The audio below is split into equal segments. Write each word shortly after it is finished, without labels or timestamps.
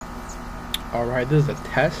Alright, this is a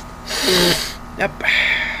test. Yep.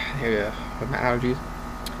 Here we go. With my allergies.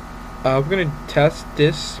 We're gonna test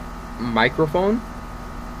this microphone.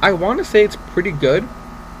 I want to say it's pretty good.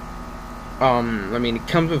 I mean, it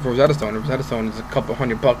comes with Rosetta Stone. Rosetta Stone is a couple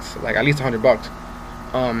 $100, like at least $100.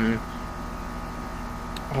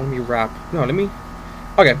 Let me rap. No, let me.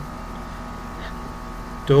 Okay.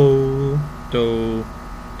 Do,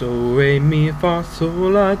 re, mi, fa,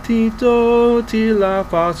 sol, la, ti, la,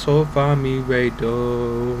 fa, sol, fa, mi, re,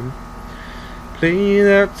 do. Play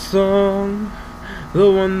that song, the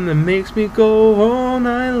one that makes me go all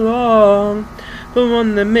night long, the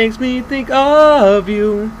one that makes me think of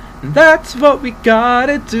you. And that's what we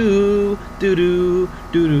gotta do, do.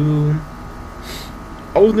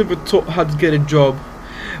 I was never taught how to get a job,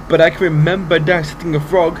 but I can remember dissecting a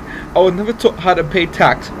frog. I was never taught how to pay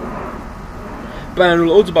tax, but I know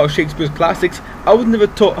loads about Shakespeare's classics. I was never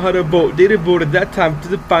taught how to vote. They devoted that time to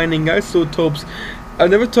defining isotopes. I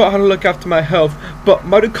never taught how to look after my health, but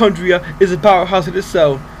mitochondria is a powerhouse in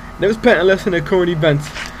itself. Never spent a lesson in current events.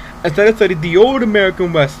 Instead I studied the old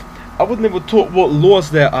American West. I was never taught what laws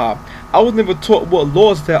there are. Let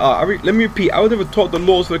me repeat. I was never taught the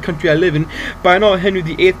laws of the country I live in. But I know Henry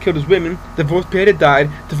VIII killed his women. Divorced beheaded died.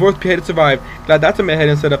 Divorced beheaded survived. Glad that's in my head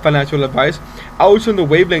instead of financial advice. I was shown the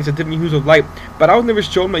wavelengths of different hues of light, but I was never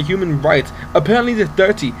shown my human rights. Apparently they're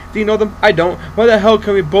 30. Do you know them? I don't. Why the hell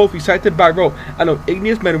can we both recite it by rote? I know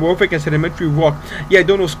igneous, metamorphic, and sedimentary rock. Yeah, I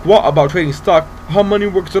don't know squat about trading stock. How money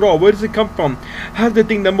works at all. Where does it come from? How's the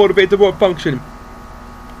thing that motivates the world function?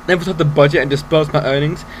 Never taught the budget and dispersed my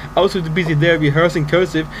earnings. I was too busy there rehearsing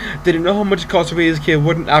cursive. Didn't know how much it costs to raise a kid,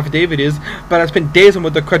 what an affidavit is, but I spent days on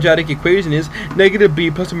what the quadratic equation is. Negative b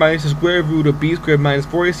plus or minus the square root of b squared minus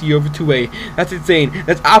 4ac over 2a. That's insane.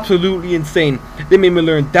 That's absolutely insane. They made me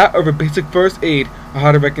learn that over basic first aid, or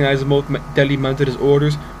how to recognize the most deadly mental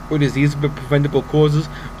disorders, or diseases with preventable causes,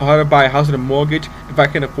 or how to buy a house with a mortgage if I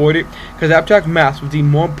can afford it, because abstract maths was even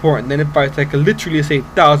more important than advice that could literally save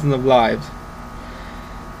thousands of lives.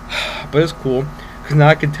 But it's cool, because now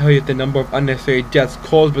I can tell you if the number of unnecessary deaths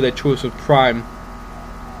caused by their choice was prime.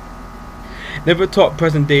 Never taught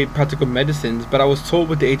present day practical medicines, but I was told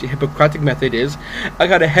what the ancient Hippocratic method is. I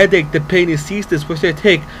got a headache, the pain is ceaseless, what should I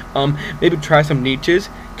take? Maybe try some Nietzsche's?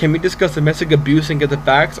 Can we discuss domestic abuse and get the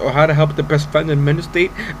facts, or how to help the best friend in a mental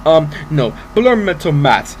state? No, but learn mental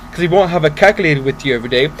maths, because you won't have a calculator with you every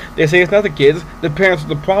day. They say it's not the kids, the parents are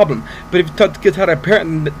the problem. But if you taught the kids how to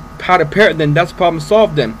parent, then that's problem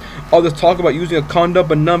solved then. All this talk about using a condom,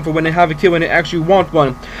 but none for when they have a kid when they actually want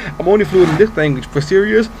one. I'm only fluent in this language. For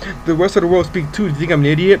serious? The rest of the world speak too. Do you think I'm an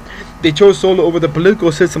idiot? They chose solo over the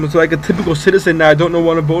political system, so like a typical citizen now I don't know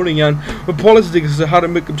what I'm voting on. But politics is how to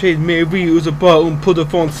make them change. Mais oui, use a pas un peu de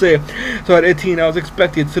français. So at 18 I was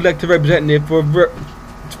expected to select a representative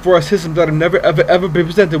for a system that I've never ever been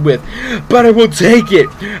presented with. But I will take it.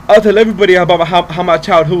 I'll tell everybody about how my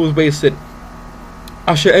childhood was wasted.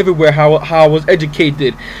 I'll share everywhere how I was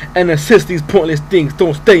educated, and assist these pointless things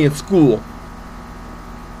don't stay in school.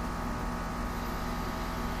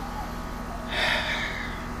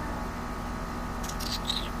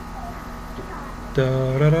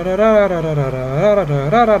 Let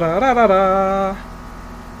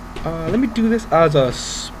me do this as a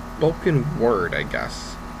spoken word, I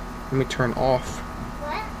guess. Let me turn off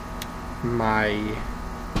my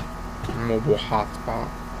mobile hotspot.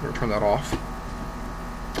 I'm gonna turn that off.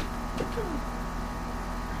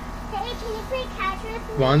 Hey, can you play catch with me?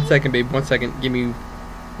 1 second, babe. 1 second. Give me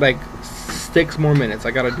like 6 more minutes.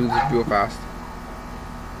 I gotta do this real fast.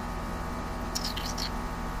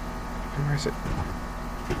 Where is it?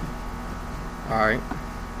 Alright.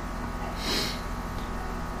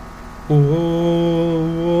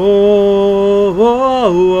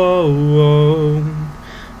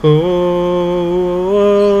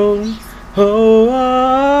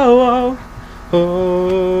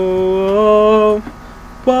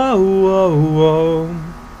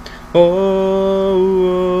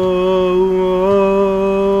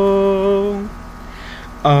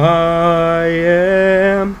 I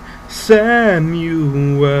am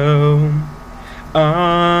Samuel.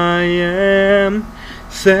 I am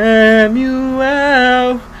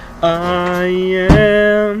Samuel. I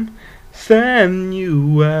am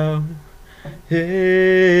Samuel.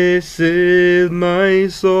 This is my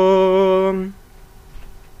song.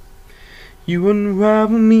 You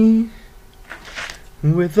unravel me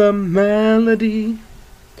with a melody.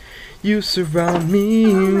 You surround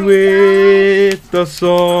me with the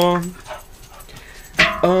song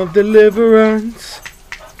of deliverance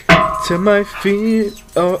to my feet,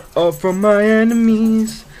 from my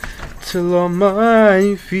enemies, till all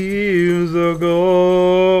my fears are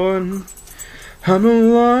gone. I'm no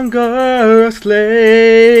longer a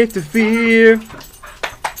slave to fear.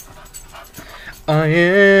 I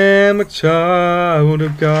am a child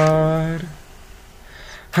of God.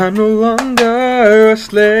 I'm no longer a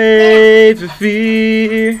slave to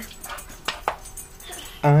fear.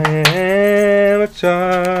 I am a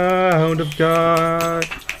child of God.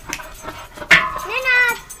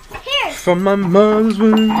 Nana, here. From my mother's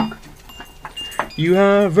womb, you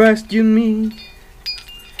have rescued me.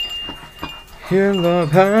 Your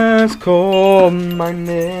love has called my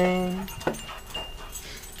name.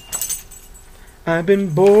 I've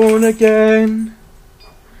been born again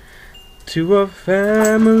to a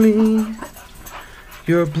family.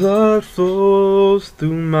 Your blood flows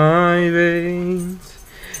through my veins,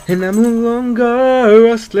 and I'm no longer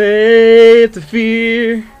a slave to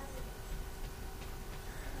fear.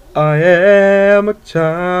 I am a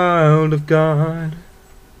child of God.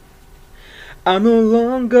 I'm no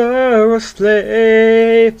longer a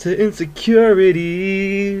slave to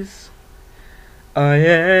insecurities. I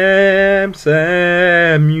am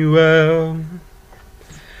Samuel.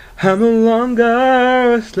 I'm no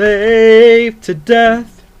longer a slave to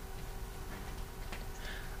death.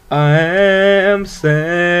 I am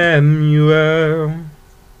Samuel.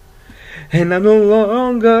 And I'm no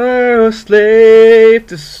longer a slave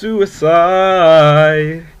to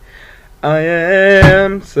suicide. I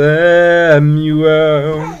am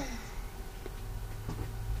Samuel.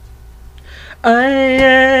 I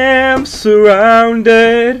am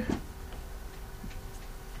surrounded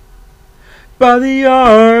by the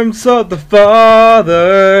arms of the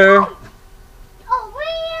Father. Oh,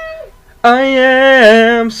 man. I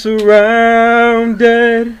am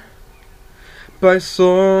surrounded by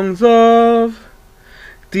songs of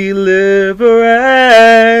deliverance.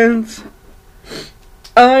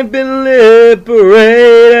 I've been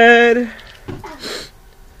liberated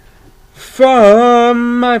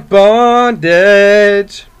from my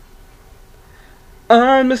bondage.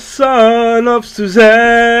 I'm the son of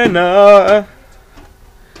Susanna.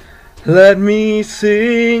 Let me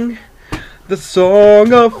sing the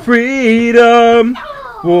song of freedom.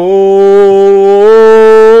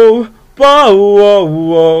 Whoa, whoa, whoa,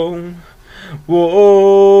 whoa,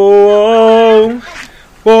 whoa,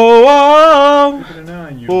 whoa,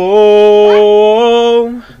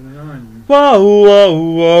 whoa, whoa,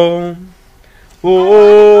 whoa, whoa, whoa.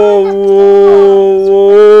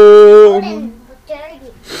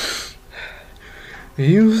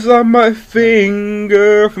 You saw my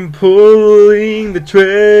finger from pulling the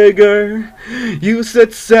trigger. You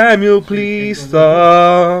said, Samuel, please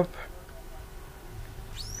stop.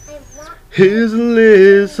 Here's a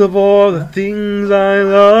list of all the things I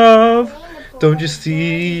love. Don't you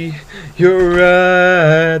see, you're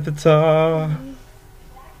at the top.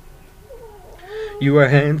 You are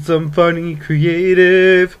handsome, funny,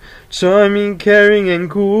 creative, charming, caring,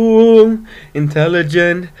 and cool,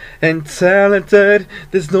 intelligent and talented.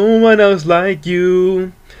 There's no one else like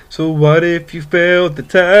you. So what if you failed the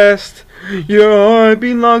test? Your heart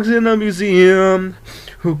belongs in a museum.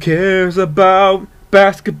 Who cares about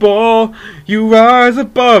basketball? You rise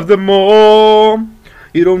above them all.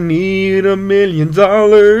 You don't need $1 million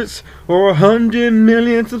or 100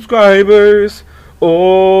 million subscribers.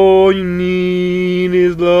 All you need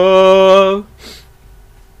is love.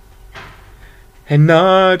 And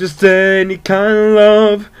not just any kind of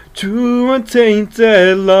love. True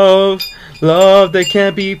untainted love. Love that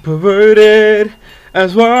can't be perverted.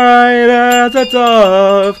 As white as a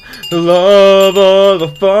dove. The love of the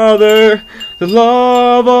Father. The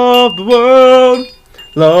love of the world.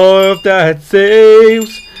 Love that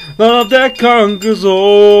saves. Love that conquers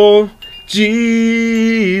all.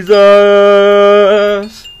 Jesus.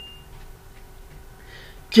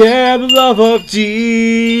 Yeah, the love of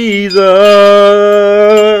Jesus.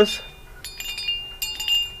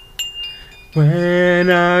 When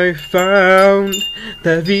I found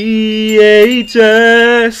that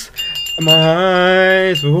VHS, my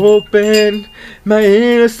eyes were open, my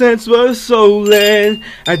innocence was stolen.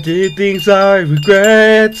 I did things I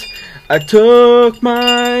regret.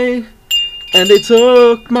 And they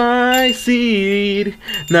took my seed.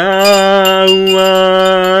 Now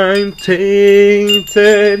I'm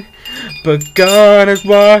tainted, but God has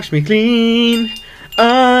washed me clean.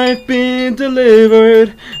 I've been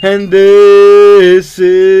delivered, and this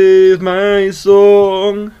is my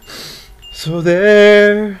song. So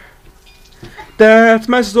that's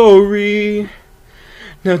my story.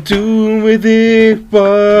 Now do with it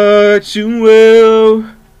what you will.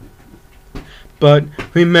 But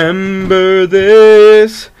remember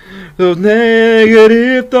this, those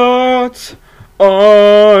negative thoughts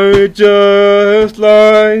are just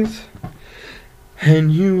lies.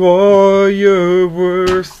 and you are your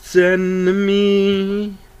worst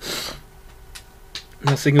enemy.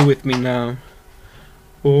 Now sing it with me now.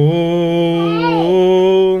 Oh,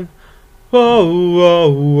 oh, oh,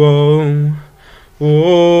 oh, oh,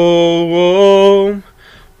 oh,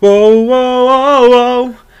 oh,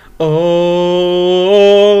 oh, oh, oh,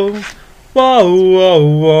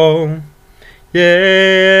 oh, oh,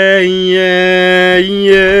 yeah, yeah,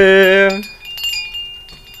 yeah.